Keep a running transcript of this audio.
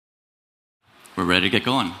We're ready to get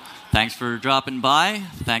going. Thanks for dropping by.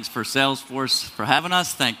 Thanks for Salesforce for having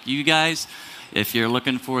us. Thank you guys. If you're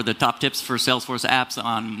looking for the top tips for Salesforce apps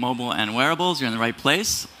on mobile and wearables, you're in the right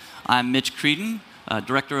place. I'm Mitch Creedon,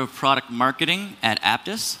 Director of Product Marketing at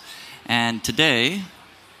Aptus. And today,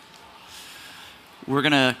 we're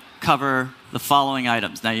going to cover the following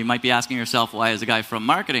items. Now, you might be asking yourself, why is a guy from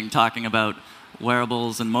marketing talking about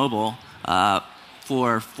wearables and mobile?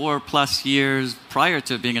 For 4+ years prior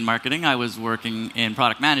to being in marketing, I was working in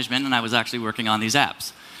product management, and I was actually working on these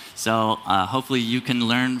apps. So hopefully you can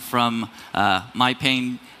learn from my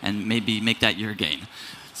pain and maybe make that your gain.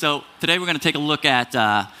 So today we're going to take a look at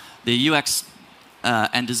the UX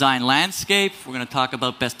and design landscape. We're going to talk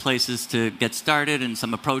about best places to get started and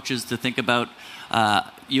some approaches to think about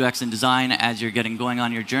UX and design as you're getting going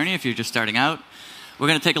on your journey if you're just starting out. We're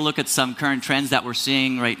going to take a look at some current trends that we're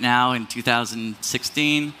seeing right now in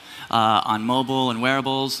 2016 on mobile and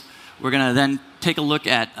wearables. We're going to then take a look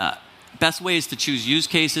at best ways to choose use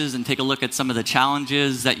cases and take a look at some of the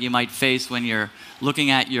challenges that you might face when you're looking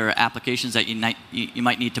at your applications that you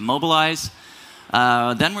might need to mobilize.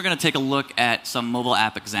 Then we're going to take a look at some mobile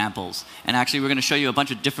app examples. And actually, we're going to show you a bunch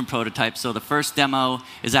of different prototypes. So the first demo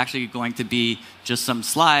is actually going to be just some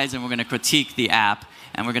slides, and we're going to critique the app.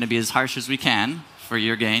 And we're going to be as harsh as we can for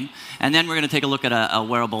your gain. And then we're going to take a look at a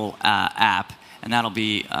wearable app. And that'll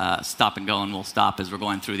be stop and go, and we'll stop as we're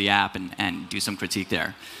going through the app and do some critique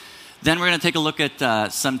there. Then we're going to take a look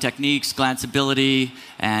at some techniques, glanceability,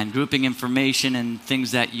 and grouping information and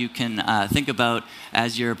things that you can think about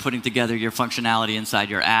as you're putting together your functionality inside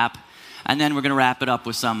your app. And then we're going to wrap it up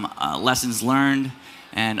with some lessons learned.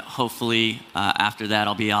 And hopefully, after that,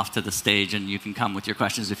 I'll be off to the stage, and you can come with your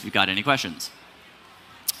questions if you've got any questions.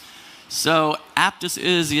 So Aptus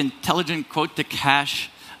is the intelligent quote-to-cash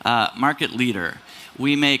market leader.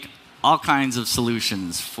 We make all kinds of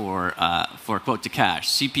solutions for quote-to-cash.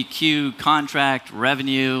 CPQ, contract,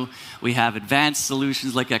 revenue. We have advanced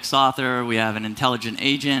solutions like XAuthor. We have an intelligent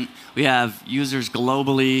agent. We have users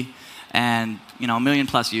globally and 1 million+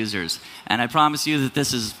 users. And I promise you that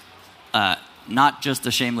this is not just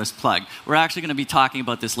a shameless plug. We're actually going to be talking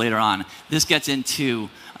about this later on. This gets into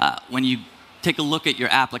when you take a look at your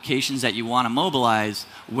applications that you want to mobilize,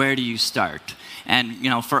 where do you start?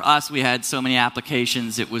 And for us, we had so many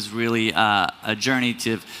applications, it was really a journey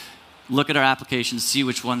to look at our applications, see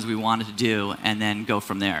which ones we wanted to do, and then go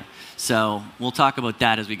from there. So we'll talk about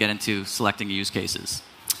that as we get into selecting use cases.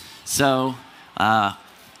 So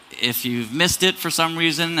if you've missed it for some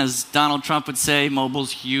reason, as Donald Trump would say,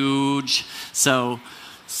 mobile's huge. So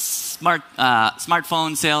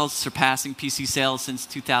smartphone sales surpassing PC sales since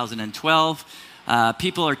 2012.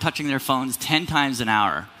 People are touching their phones 10 times an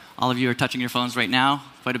hour. All of you are touching your phones right now,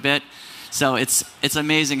 quite a bit. So it's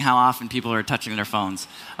amazing how often people are touching their phones.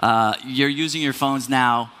 You're using your phones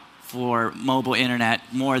now for mobile internet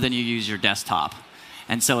more than you use your desktop.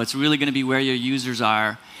 And so it's really going to be where your users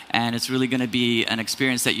are, and it's really going to be an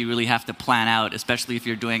experience that you really have to plan out, especially if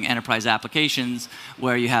you're doing enterprise applications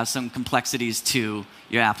where you have some complexities to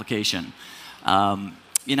your application.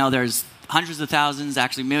 There's hundreds of thousands,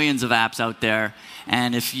 actually millions of apps out there,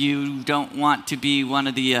 and if you don't want to be one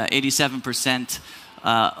of the 87%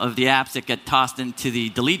 of the apps that get tossed into the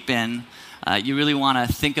delete bin, you really want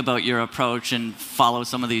to think about your approach and follow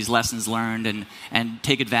some of these lessons learned and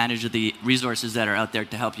take advantage of the resources that are out there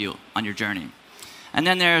to help you on your journey. And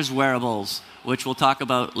then there's wearables, which we'll talk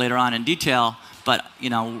about later on in detail, but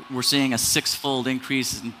we're seeing a 6-fold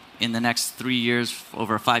increase in the next 3 years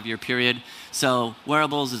over a 5-year period. So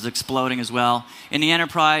wearables is exploding as well. In the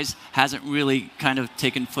enterprise, hasn't really kind of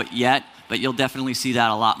taken foot yet, but you'll definitely see that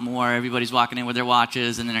a lot more. Everybody's walking in with their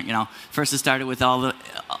watches, and then first it started with all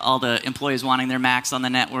the employees wanting their Macs on the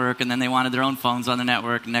network, and then they wanted their own phones on the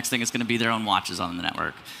network. Next thing, it's going to be their own watches on the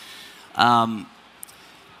network.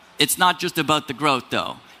 It's not just about the growth,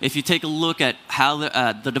 though. If you take a look at how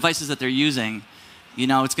the devices that they're using,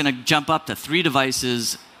 it's going to jump up to 3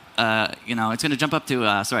 devices. It's going to jump up to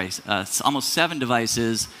almost 7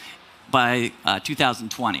 devices by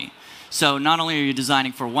 2020. So not only are you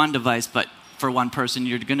designing for one device, but for one person,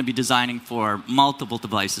 you're going to be designing for multiple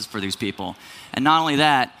devices for these people. And not only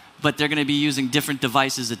that, but they're going to be using different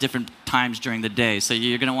devices at different times during the day. So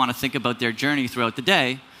you're going to want to think about their journey throughout the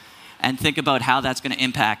day and think about how that's going to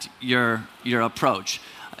impact your approach.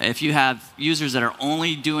 If you have users that are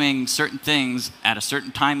only doing certain things at a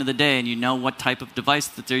certain time of the day and you know what type of device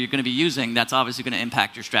that you're going to be using, that's obviously going to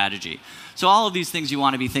impact your strategy. So all of these things you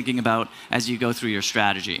want to be thinking about as you go through your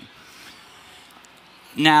strategy.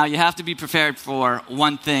 Now, you have to be prepared for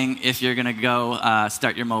one thing if you're going to go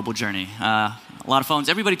start your mobile journey. A lot of phones.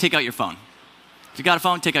 Everybody take out your phone. If you got a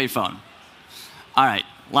phone, take out your phone. All right,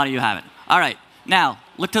 a lot of you have it. All right, now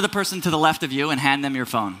look to the person to the left of you and hand them your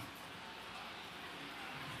phone.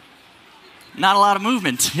 Not a lot of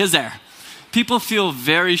movement, is there? People feel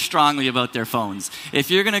very strongly about their phones.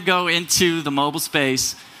 If you're going to go into the mobile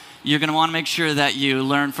space, you're going to want to make sure that you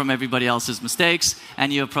learn from everybody else's mistakes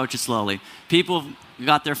and you approach it slowly. People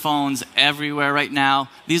got their phones everywhere right now.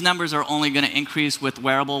 These numbers are only going to increase with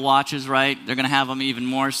wearable watches, right? They're going to have them even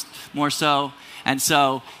more so. And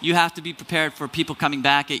so you have to be prepared for people coming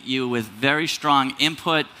back at you with very strong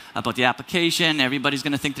input about the application. Everybody's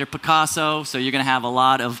going to think they're Picasso, so you're going to have a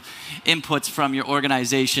lot of inputs from your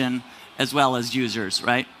organization as well as users,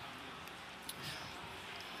 right?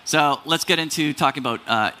 So let's get into talking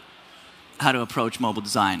about how to approach mobile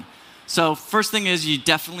design. So first thing is you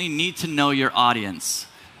definitely need to know your audience.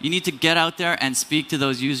 You need to get out there and speak to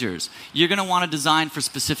those users. You're going to want to design for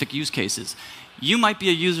specific use cases. You might be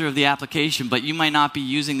a user of the application, but you might not be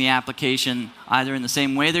using the application either in the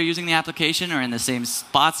same way they're using the application or in the same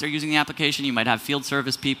spots they're using the application. You might have field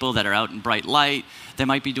service people that are out in bright light. They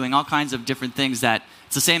might be doing all kinds of different things that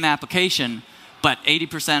it's the same application, but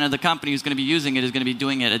 80% of the company who's going to be using it is going to be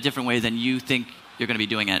doing it a different way than you think you're going to be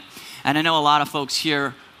doing it. And I know a lot of folks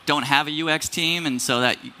here don't have a UX team, and so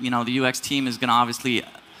that the UX team is going to obviously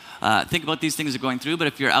think about these things you're going through. But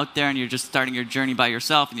if you're out there and you're just starting your journey by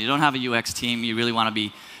yourself and you don't have a UX team, you really want to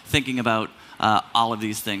be thinking about all of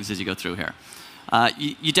these things as you go through here.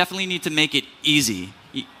 You definitely need to make it easy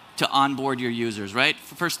to onboard your users, right?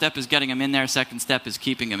 First step is getting them in there. Second step is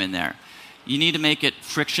keeping them in there. You need to make it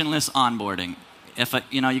frictionless onboarding. If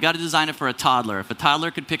you got to design it for a toddler. If a toddler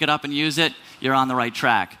could pick it up and use it, you're on the right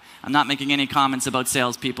track. I'm not making any comments about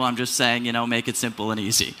salespeople. I'm just saying, make it simple and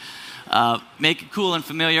easy. Make it cool and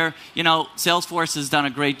familiar. Salesforce has done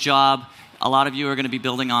a great job. A lot of you are going to be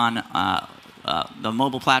building on the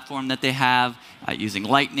mobile platform that they have using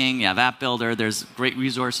Lightning. You have App Builder. There's great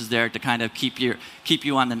resources there to kind of keep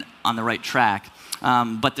you on the right track.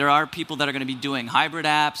 But there are people that are going to be doing hybrid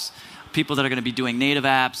apps, people that are going to be doing native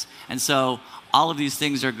apps, and so all of these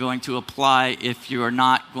things are going to apply if you are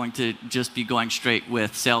not going to just be going straight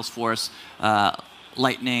with Salesforce,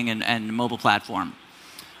 Lightning, and mobile platform.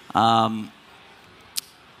 You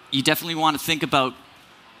definitely want to think about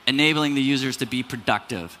enabling the users to be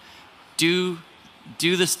productive. Do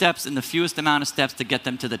the steps in the fewest amount of steps to get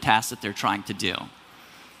them to the task that they're trying to do.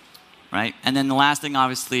 Right? And then the last thing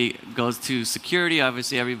obviously goes to security.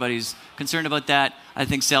 Obviously everybody's concerned about that. I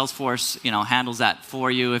think Salesforce handles that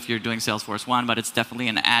for you if you're doing Salesforce 1, but it's definitely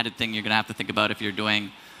an added thing you're going to have to think about if you're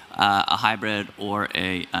doing a hybrid or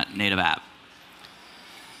a native app.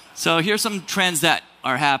 So here's some trends that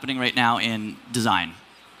are happening right now in design.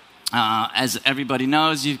 As everybody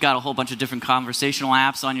knows, you've got a whole bunch of different conversational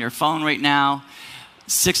apps on your phone right now.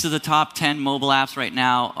 6 of the top 10 mobile apps right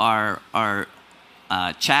now are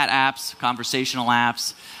chat apps, conversational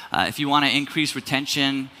apps. If you want to increase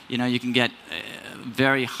retention, you can get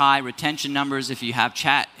very high retention numbers if you have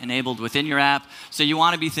chat enabled within your app. So you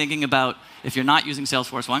want to be thinking about, if you're not using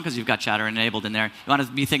Salesforce 1 because you've got chatter enabled in there, you want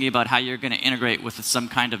to be thinking about how you're going to integrate with some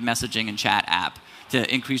kind of messaging and chat app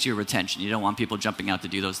to increase your retention. You don't want people jumping out to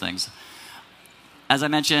do those things. As I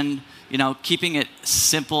mentioned, keeping it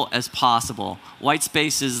simple as possible. White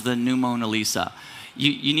space is the new Mona Lisa.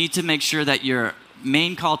 You need to make sure that your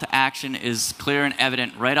main call to action is clear and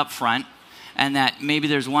evident right up front, and that maybe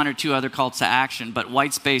there's 1 or 2 other calls to action, but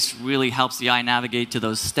white space really helps the eye navigate to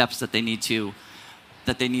those steps that they need to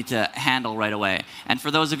handle right away. And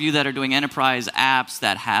for those of you that are doing enterprise apps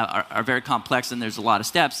that are very complex and there's a lot of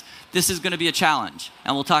steps, this is going to be a challenge,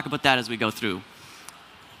 and we'll talk about that as we go through.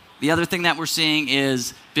 The other thing that we're seeing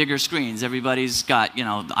is bigger screens. Everybody's got, the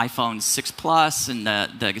iPhone 6 Plus and the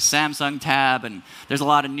Samsung Tab, and there's a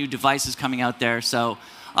lot of new devices coming out there. So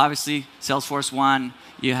obviously, Salesforce 1,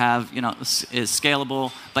 you have, is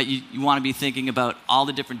scalable, but you want to be thinking about all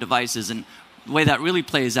the different devices. And the way that really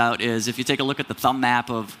plays out is if you take a look at the thumb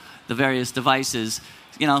map of the various devices,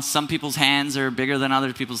 some people's hands are bigger than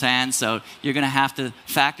other people's hands, so you're going to have to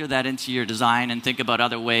factor that into your design and think about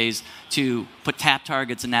other ways to put tap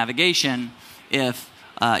targets in navigation if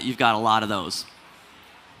you've got a lot of those.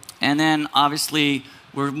 And then, obviously,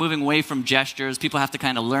 we're moving away from gestures. People have to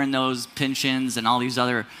kind of learn those pinchins and all these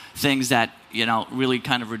other things that really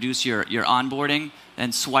kind of reduce your onboarding,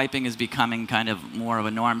 and swiping is becoming kind of more of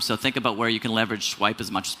a norm, so think about where you can leverage swipe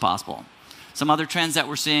as much as possible. Some other trends that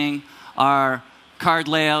we're seeing are card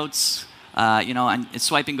layouts, and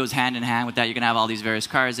swiping goes hand in hand with that. You're going to have all these various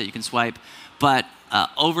cards that you can swipe, but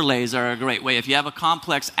overlays are a great way. If you have a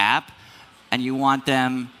complex app and you want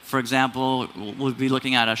them, for example, we'll be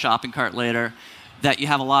looking at a shopping cart later, that you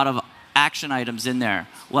have a lot of action items in there.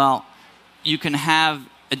 Well, you can have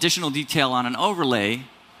additional detail on an overlay,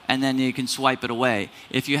 and then you can swipe it away.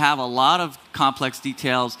 If you have a lot of complex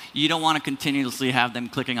details, you don't want to continuously have them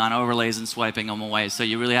clicking on overlays and swiping them away. So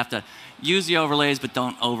you really have to use the overlays, but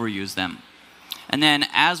don't overuse them. And then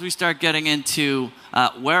as we start getting into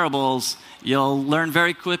wearables, you'll learn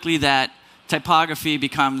very quickly that typography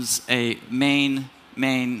becomes a main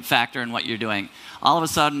factor in what you're doing. All of a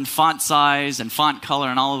sudden, font size and font color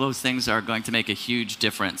and all of those things are going to make a huge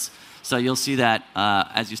difference. So you'll see that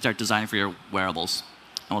as you start designing for your wearables.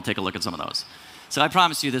 And we'll take a look at some of those. So I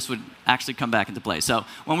promised you this would actually come back into play. So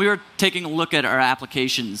when we were taking a look at our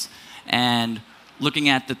applications and looking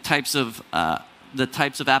at the types of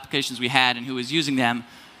applications we had and who was using them,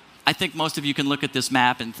 I think most of you can look at this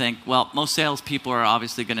map and think, well, most salespeople are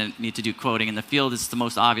obviously going to need to do quoting in the field. It's the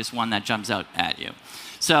most obvious one that jumps out at you.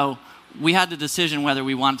 So we had the decision whether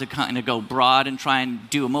we wanted to kind of go broad and try and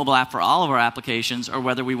do a mobile app for all of our applications, or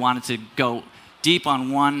whether we wanted to go deep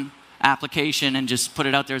on one application and just put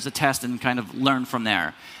it out there as a test and kind of learn from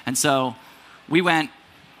there. And so we went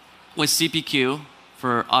with CPQ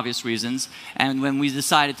for obvious reasons, and when we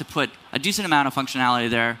decided to put a decent amount of functionality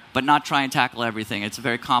there, but not try and tackle everything. It's a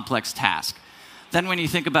very complex task. Then when you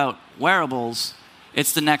think about wearables,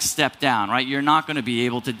 it's the next step down, right? You're not going to be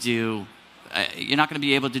able to do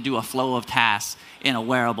a flow of tasks in a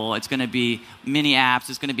wearable. It's going to be mini apps.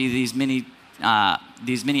 It's going to be these mini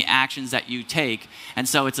actions that you take. And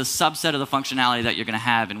so it's a subset of the functionality that you're going to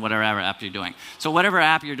have in whatever app you're doing. So whatever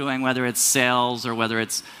app you're doing, whether it's sales or whether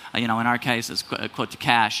it's, in our case, it's quote to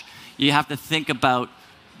cash, you have to think about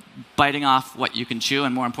biting off what you can chew,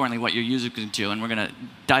 and more importantly, what your user can chew. And we're going to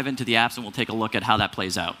dive into the apps, and we'll take a look at how that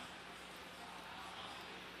plays out.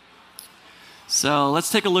 So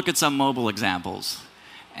let's take a look at some mobile examples.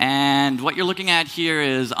 And what you're looking at here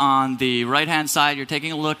is on the right-hand side, you're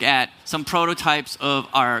taking a look at some prototypes of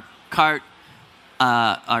our cart,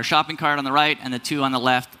 our shopping cart on the right, and the two on the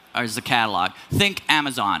left is the catalog. Think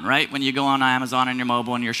Amazon, right? When you go on Amazon on your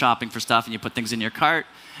mobile and you're shopping for stuff and you put things in your cart,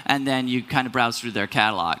 and then you kind of browse through their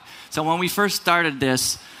catalog. So when we first started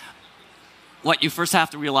this, what you first have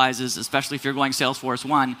to realize is, especially if you're going Salesforce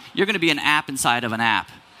 1, you're going to be an app inside of an app,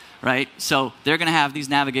 right? So they're going to have these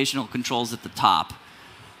navigational controls at the top.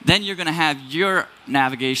 Then you're going to have your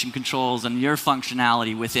navigation controls and your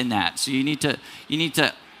functionality within that. So you need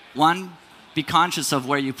to one, be conscious of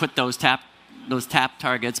where you put those tap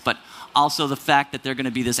targets, but also the fact that they're going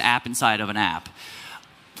to be this app inside of an app.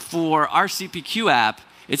 For our CPQ app,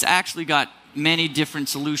 it's actually got many different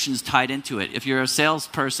solutions tied into it. If you're a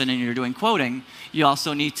salesperson and you're doing quoting, you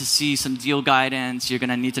also need to see some deal guidance. You're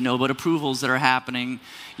going to need to know about approvals that are happening.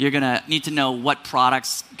 You're going to need to know what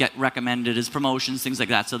products get recommended as promotions, things like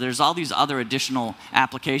that. So there's all these other additional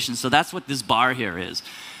applications. So that's what this bar here is.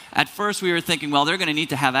 At first, we were thinking, well, they're going to need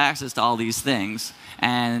to have access to all these things,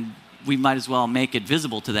 and we might as well make it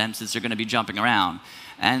visible to them since they're going to be jumping around.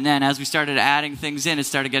 And then as we started adding things in, it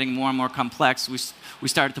started getting more and more complex. We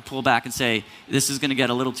started to pull back and say, this is going to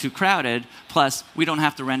get a little too crowded, plus we don't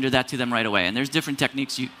have to render that to them right away. And there's different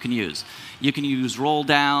techniques you can use. You can use roll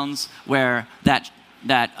downs, where that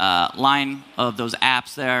line of those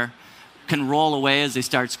apps there can roll away as they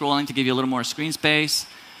start scrolling to give you a little more screen space.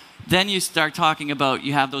 Then you start talking about,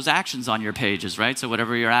 you have those actions on your pages, right? So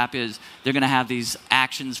whatever your app is, they're going to have these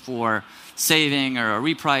actions for saving or a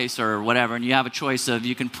reprice or whatever, and you have a choice of,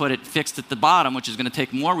 you can put it fixed at the bottom, which is going to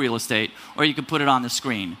take more real estate, or you can put it on the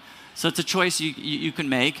screen. So it's a choice you can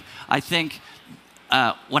make. I think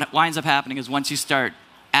what winds up happening is once you start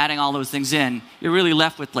adding all those things in, you're really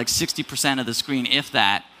left with like 60% of the screen, if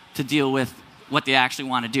that, to deal with what they actually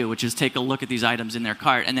want to do, which is take a look at these items in their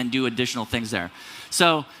cart and then do additional things there.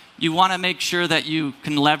 So you want to make sure that you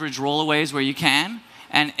can leverage rollaways where you can,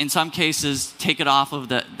 and in some cases, take it off of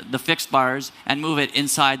the fixed bars and move it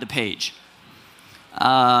inside the page.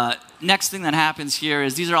 Next thing that happens here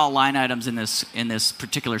is these are all line items in this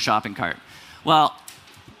particular shopping cart. Well,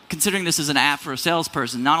 considering this is an app for a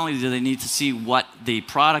salesperson, not only do they need to see what the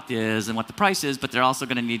product is and what the price is, but they're also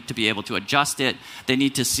going to need to be able to adjust it. They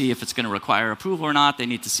need to see if it's going to require approval or not. They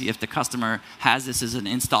need to see if the customer has this as an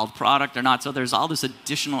installed product or not. So there's all this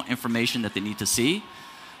additional information that they need to see.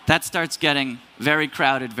 That starts getting very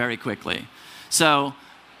crowded very quickly. So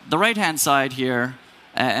the right-hand side here,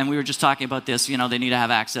 and we were just talking about this, they need to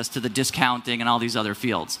have access to the discounting and all these other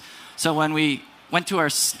fields. So when we went to our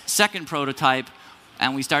second prototype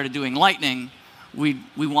and we started doing Lightning, we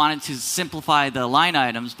wanted to simplify the line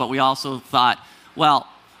items, but we also thought, well,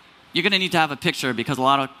 you're going to need to have a picture because a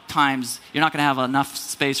lot of times you're not going to have enough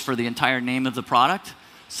space for the entire name of the product.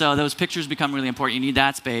 So those pictures become really important. You need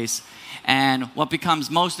that space. And what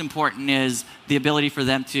becomes most important is the ability for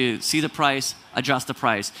them to see the price, adjust the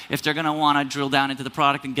price. If they're going to want to drill down into the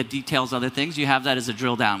product and get details, other things, you have that as a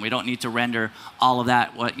drill down. We don't need to render all of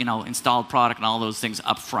that, installed product and all those things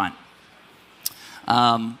up front.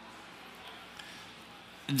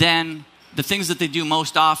 Then the things that they do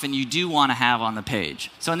most often, you do want to have on the page.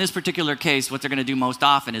 So in this particular case, what they're going to do most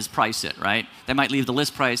often is price it, right? They might leave the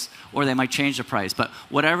list price, or they might change the price. But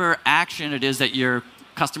whatever action it is that your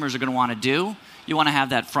customers are going to want to do, you want to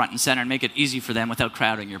have that front and center and make it easy for them without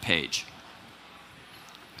crowding your page.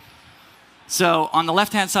 So on the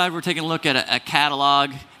left-hand side, we're taking a look at a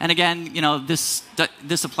catalog. And again, this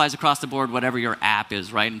applies across the board, whatever your app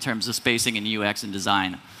is, right, in terms of spacing and UX and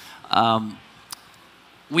design.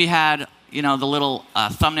 We had the little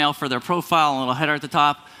thumbnail for their profile, a little header at the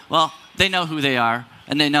top. Well, they know who they are,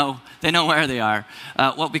 and they know where they are.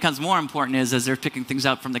 What becomes more important is, as they're picking things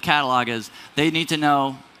up from the catalog, is they need to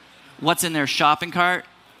know what's in their shopping cart,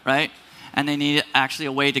 right? And they need actually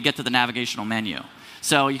a way to get to the navigational menu.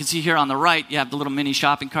 So you can see here on the right, you have the little mini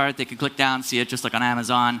shopping cart. They can click down, see it just like on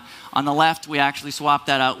Amazon. On the left, we actually swapped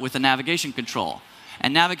that out with a navigation control.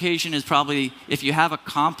 And navigation is probably, if you have a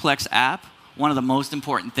complex app, one of the most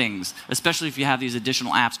important things, especially if you have these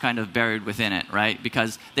additional apps kind of buried within it, right?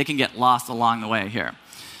 Because they can get lost along the way here.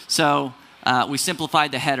 So we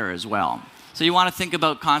simplified the header as well. So you want to think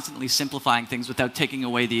about constantly simplifying things without taking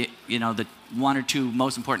away the one or two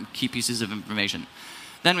most important key pieces of information.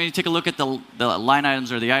 Then when you take a look at the line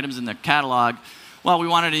items or the items in the catalog, well, we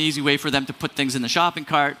wanted an easy way for them to put things in the shopping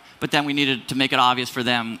cart, but then we needed to make it obvious for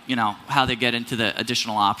them, how they get into the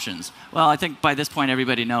additional options. Well, I think by this point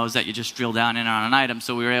everybody knows that you just drill down in on an item,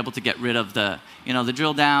 so we were able to get rid of the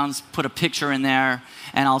drill downs, put a picture in there,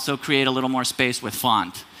 and also create a little more space with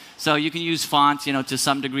font. So you can use font, to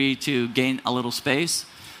some degree to gain a little space.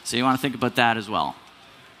 So you want to think about that as well.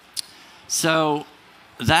 So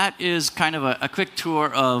that is kind of a quick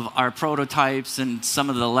tour of our prototypes and some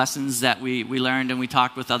of the lessons that we learned, and we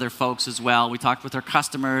talked with other folks as well. We talked with our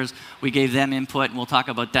customers. We gave them input, and we'll talk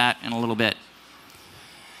about that in a little bit.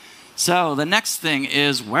 So the next thing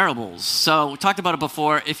is wearables. So we talked about it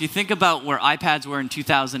before. If you think about where iPads were in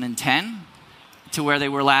 2010 to where they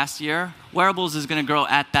were last year, wearables is going to grow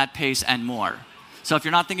at that pace and more. So if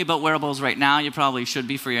you're not thinking about wearables right now, you probably should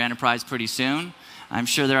be for your enterprise pretty soon. I'm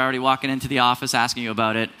sure they're already walking into the office asking you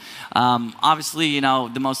about it. Obviously,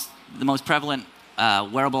 the most prevalent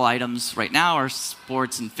wearable items right now are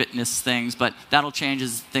sports and fitness things, but that'll change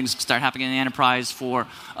as things start happening in the enterprise for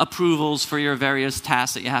approvals for your various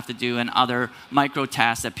tasks that you have to do and other micro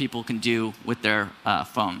tasks that people can do with their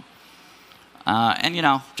phone.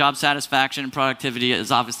 And job satisfaction and productivity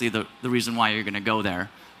is obviously the reason why you're going to go there.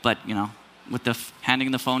 But with the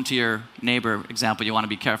handing the phone to your neighbor example, you want to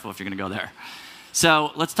be careful if you're going to go there.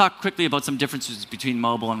 So let's talk quickly about some differences between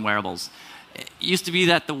mobile and wearables. It used to be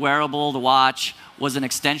that the wearable, the watch, was an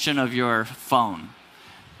extension of your phone.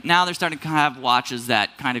 Now they're starting to have watches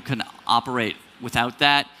that kind of can operate without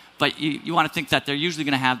that, but you want to think that they're usually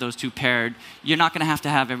going to have those two paired. You're not going to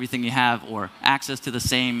have everything you have or access to the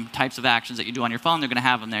same types of actions that you do on your phone. They're going to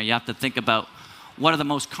have them there. You have to think about what are the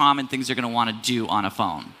most common things you're going to want to do on a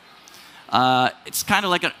phone. It's kind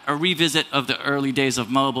of like a revisit of the early days of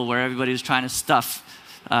mobile where everybody was trying to stuff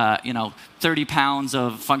 30 pounds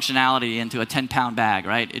of functionality into a 10-pound bag,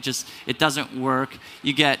 right? It doesn't work.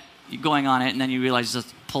 You get going on it, and then you realize you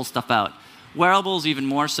just pull stuff out. Wearables, even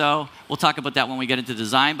more so. We'll talk about that when we get into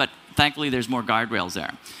design, but thankfully there's more guardrails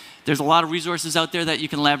there. There's a lot of resources out there that you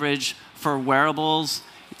can leverage for wearables.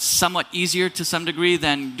 It's somewhat easier to some degree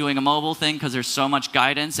than doing a mobile thing because there's so much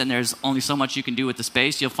guidance and there's only so much you can do with the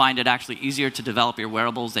space. You'll find it actually easier to develop your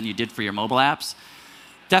wearables than you did for your mobile apps.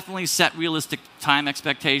 Definitely set realistic time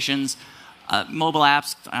expectations. Mobile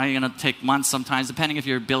apps are going to take months sometimes, depending if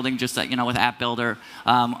you're building just with App Builder.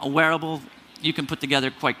 A wearable you can put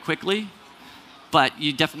together quite quickly, but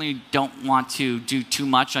you definitely don't want to do too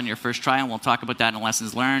much on your first try, and we'll talk about that in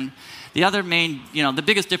lessons learned. The other main, the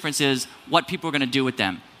biggest difference is what people are going to do with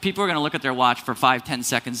them. People are going to look at their watch for 5-10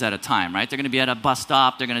 seconds at a time, right? They're going to be at a bus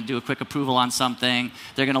stop. They're going to do a quick approval on something.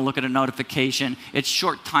 They're going to look at a notification. It's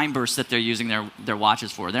short time bursts that they're using their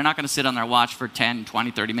watches for. They're not going to sit on their watch for 10,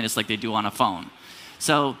 20, 30 minutes like they do on a phone.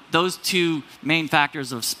 So those two main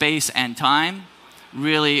factors of space and time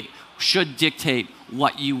really should dictate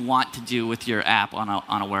what you want to do with your app on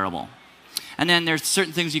a wearable. And then there's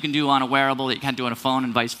certain things you can do on a wearable that you can't do on a phone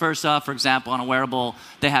and vice versa. For example, on a wearable,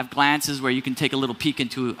 they have glances where you can take a little peek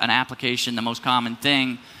into an application, the most common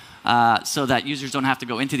thing, so that users don't have to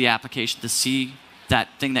go into the application to see that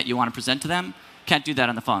thing that you want to present to them. Can't do that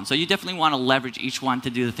on the phone. So you definitely want to leverage each one to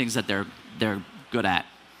do the things that they're good at.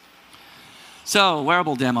 So,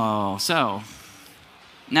 wearable demo. So,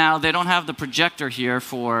 now they don't have the projector here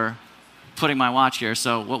for putting my watch here.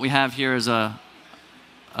 So what we have here is a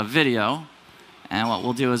video. And what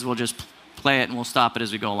we'll do is we'll just play it and we'll stop it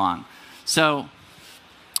as we go along. So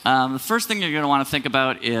the first thing you're going to want to think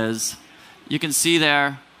about is, you can see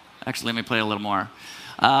there, actually let me play a little more.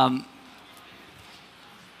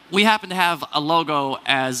 We happen to have a logo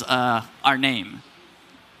as our name.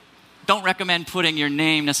 Don't recommend putting your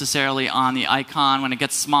name necessarily on the icon. When it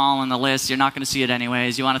gets small on the list, you're not going to see it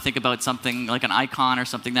anyways. You want to think about something like an icon or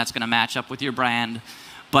something that's going to match up with your brand.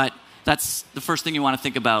 But that's the first thing you want to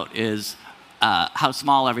think about is how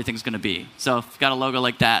small everything's going to be. So if you've got a logo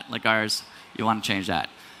like that, like ours, you want to change that.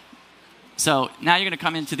 So now you're going to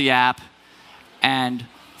come into the app. And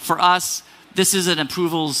for us, this is an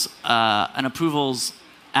approvals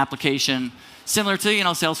application. Similar to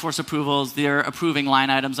Salesforce approvals, they're approving line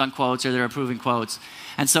items on quotes or they're approving quotes.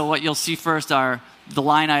 And so what you'll see first are the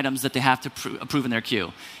line items that they have to approve in their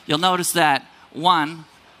queue. You'll notice that, one,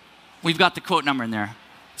 we've got the quote number in there.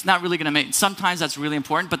 It's not really going to make, sometimes that's really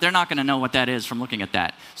important, but they're not going to know what that is from looking at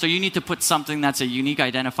that. So you need to put something that's a unique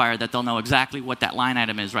identifier that they'll know exactly what that line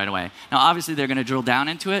item is right away. Now, obviously, they're going to drill down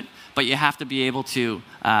into it, but you have to be able to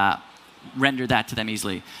render that to them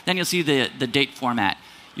easily. Then you'll see the date format.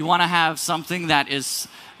 You want to have something that is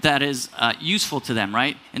useful to them,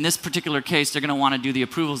 right? In this particular case, they're going to want to do the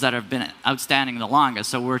approvals that have been outstanding the longest.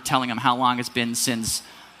 So we're telling them how long it's been since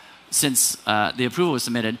the approval was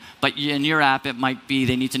submitted. But in your app, it might be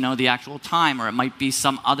they need to know the actual time, or it might be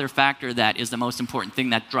some other factor that is the most important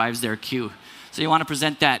thing that drives their queue. So you want to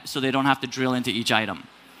present that so they don't have to drill into each item,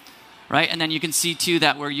 right? And then you can see, too,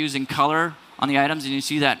 that we're using color on the items, and you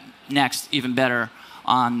see that next even better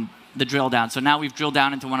on the drill down. So now we've drilled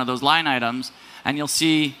down into one of those line items, and you'll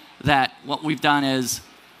see that what we've done is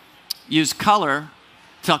use color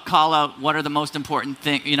to call out what are the most important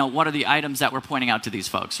thing, what are the items that we're pointing out to these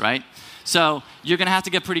folks, right? So you're going to have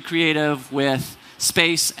to get pretty creative with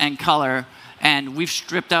space and color, and we've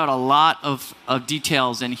stripped out a lot of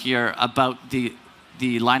details in here about the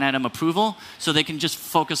line item approval, so they can just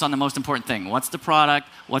focus on the most important thing. What's the product?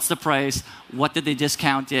 What's the price? What did they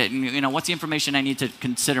discount it? And what's the information I need to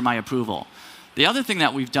consider my approval? The other thing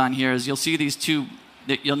that we've done here is you'll see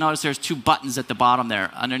you'll notice there's two buttons at the bottom there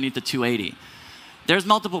underneath the 280. There's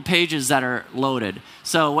multiple pages that are loaded.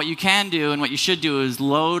 So what you can do and what you should do is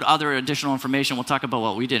load other additional information. We'll talk about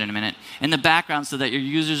what we did in a minute in the background so that your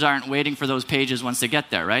users aren't waiting for those pages once they get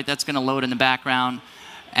there, right? That's going to load in the background.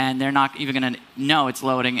 And they're not even going to know it's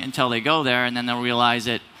loading until they go there, and then they'll realize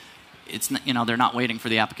they're not waiting for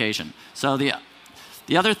the application. So the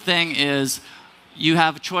other thing is you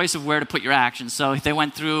have a choice of where to put your actions. So if they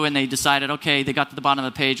went through and they decided, okay, they got to the bottom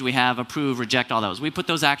of the page, we have approve, reject, all those. We put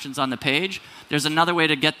those actions on the page. There's another way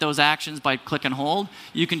to get those actions by click and hold.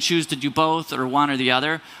 You can choose to do both or one or the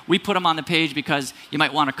other. We put them on the page because you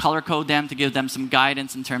might want to color code them to give them some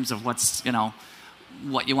guidance in terms of what's,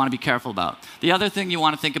 what you want to be careful about. The other thing you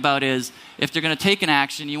want to think about is if they're going to take an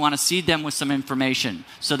action, you want to seed them with some information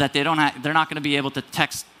so that they're not going to be able to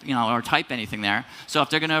text, or type anything there. So if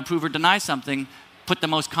they're going to approve or deny something, put the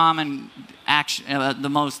most common action,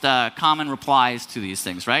 common replies to these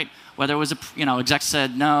things, right? Whether it was exec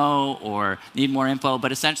said no or need more info,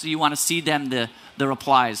 but essentially you want to seed them the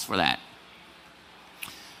replies for that.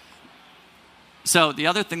 So the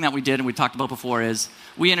other thing that we did, and we talked about before, is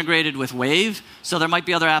we integrated with Wave. So there might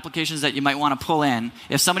be other applications that you might want to pull in.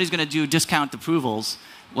 If somebody's going to do discount approvals,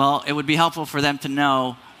 well, it would be helpful for them to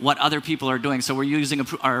know what other people are doing. So we're using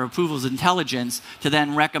our approvals intelligence to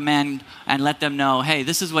then recommend and let them know, hey,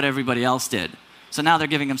 this is what everybody else did. So now they're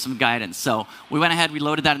giving them some guidance. So we went ahead, we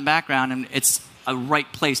loaded that in the background, and it's a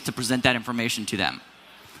right place to present that information to them.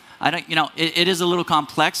 It is a little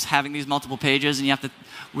complex having these multiple pages, and you have to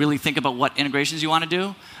really think about what integrations you want to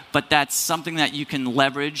do, but that's something that you can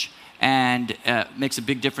leverage and makes a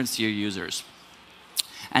big difference to your users.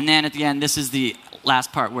 And then at the end, this is the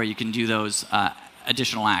last part where you can do those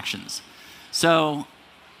additional actions. So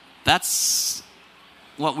that's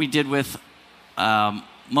what we did with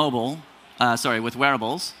with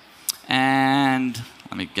wearables. And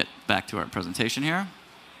let me get back to our presentation here.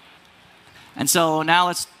 And so now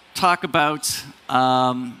let's talk about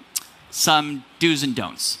some do's and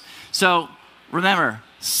don'ts. So remember,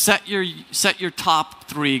 set your top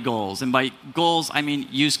 3 goals. And by goals, I mean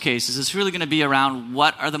use cases. It's really going to be around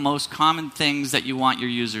what are the most common things that you want your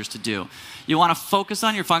users to do. You want to focus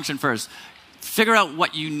on your function first. Figure out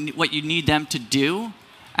what you need them to do,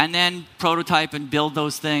 and then prototype and build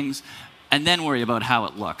those things. and then worry about how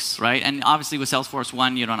it looks, right? And obviously with Salesforce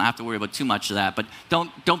 1, you don't have to worry about too much of that, but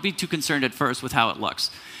don't be too concerned at first with how it looks.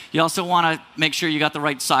 You also want to make sure you got the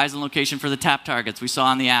right size and location for the tap targets. We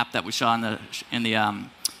saw in the app that we saw in the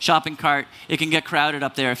shopping cart, it can get crowded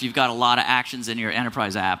up there if you've got a lot of actions in your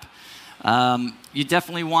enterprise app. You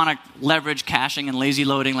definitely want to leverage caching and lazy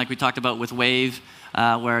loading like we talked about with Wave,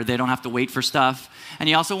 where they don't have to wait for stuff. And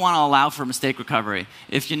you also want to allow for mistake recovery.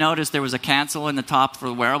 If you notice, there was a cancel in the top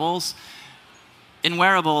for Wearables. In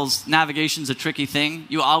Wearables, navigation's a tricky thing.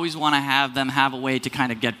 You always want to have them have a way to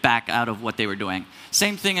kind of get back out of what they were doing.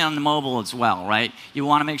 Same thing on the mobile as well, right? You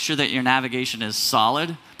want to make sure that your navigation is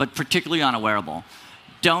solid, but particularly on a wearable.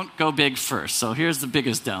 Don't go big first. So here's the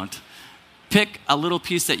biggest don't. Pick a little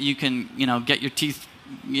piece that you can, get your teeth,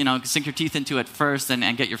 sink your teeth into it first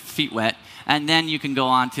and get your feet wet, and then you can go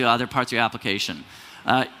on to other parts of your application.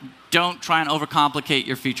 Don't try and overcomplicate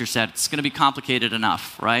your feature set. It's going to be complicated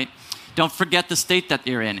enough, right? Don't forget the state that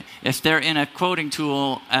you're in. If they're in a quoting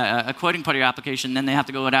tool, a quoting part of your application, then they have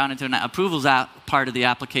to go down into an approvals part of the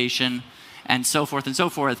application, and so forth and so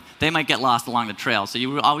forth. They might get lost along the trail. So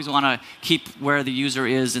you always want to keep where the user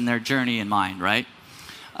is in their journey in mind, right?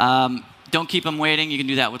 Don't keep them waiting. You can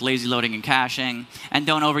do that with lazy loading and caching. And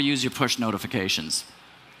don't overuse your push notifications.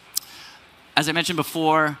 As I mentioned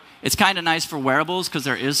before, it's kind of nice for wearables because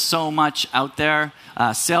there is so much out there.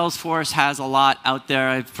 Salesforce has a lot out there.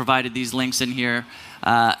 I've provided these links in here.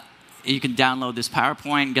 You can download this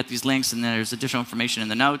PowerPoint, get these links, and there's additional information in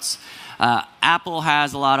the notes. Apple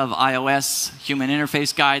has a lot of iOS human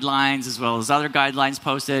interface guidelines as well as other guidelines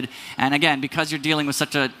posted. And again, because you're dealing with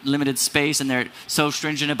such a limited space and they're so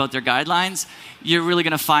stringent about their guidelines, you're really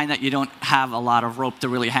going to find that you don't have a lot of rope to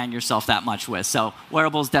really hang yourself that much with. So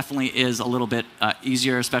Wearables definitely is a little bit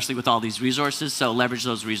easier, especially with all these resources, so leverage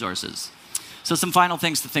those resources. So some final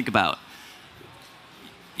things to think about.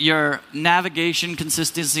 Your navigation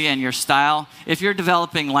consistency and your style. If you're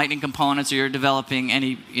developing Lightning components or you're developing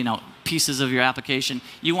any pieces of your application,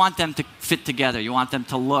 you want them to fit together. You want them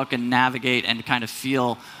to look and navigate and kind of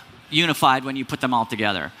feel unified when you put them all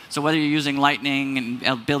together. So whether you're using Lightning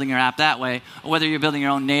and building your app that way, or whether you're building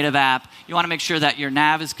your own native app, you want to make sure that your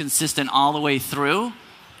nav is consistent all the way through.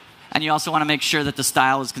 And you also want to make sure that the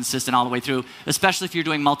style is consistent all the way through, especially if you're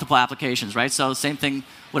doing multiple applications, right? So same thing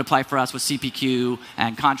would apply for us with CPQ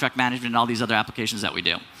and contract management and all these other applications that we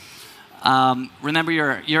do. Remember,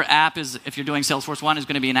 your app is, if you're doing Salesforce 1, is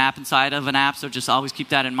going to be an app inside of an app, so just always keep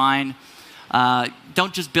that in mind.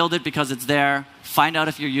 Don't just build it because it's there. Find out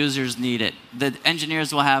if your users need it. The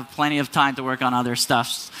engineers will have plenty of time to work on other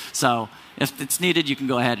stuff, so if it's needed, you can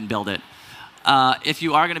go ahead and build it. If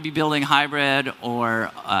you are going to be building hybrid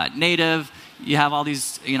or native, you have all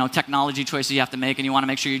these technology choices you have to make, and you want to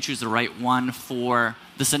make sure you choose the right one for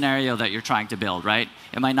the scenario that you're trying to build, right?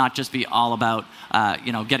 It might not just be all about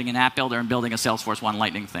getting an app builder and building a Salesforce 1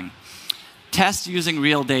 Lightning thing. Test using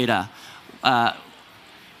real data.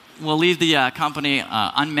 We'll leave the company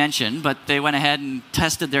unmentioned, but they went ahead and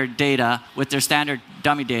tested their data with their standard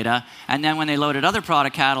dummy data, and then when they loaded other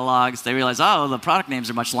product catalogs, they realized, oh, the product names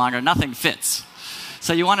are much longer, nothing fits.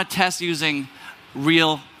 So you want to test using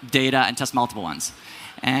real data and test multiple ones.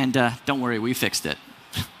 And don't worry, we fixed it.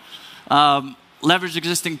 Leverage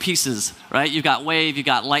existing pieces, right? You've got Wave, you've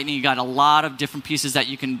got Lightning, you've got a lot of different pieces that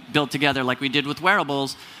you can build together like we did with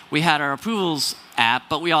Wearables. We had our approvals app,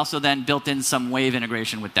 but we also then built in some Wave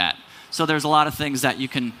integration with that. So there's a lot of things that you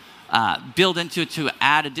can build into to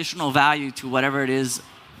add additional value to whatever it is,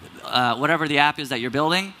 whatever the app is that you're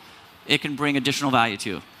building, it can bring additional value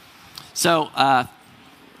to. So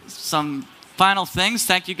some final things.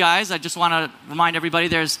 Thank you, guys. I just want to remind everybody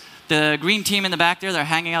there's the green team in the back there. They're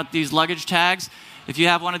hanging out these luggage tags. If you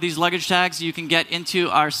have one of these luggage tags, you can get into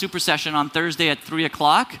our super session on Thursday at 3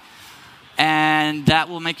 o'clock. And that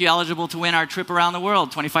will make you eligible to win our trip around the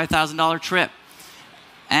world, $25,000 trip.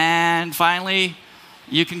 And finally,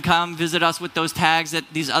 you can come visit us with those tags at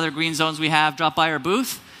these other green zones we have. Drop by our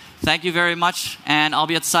booth. Thank you very much. And I'll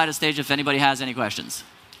be at the side of the stage if anybody has any questions.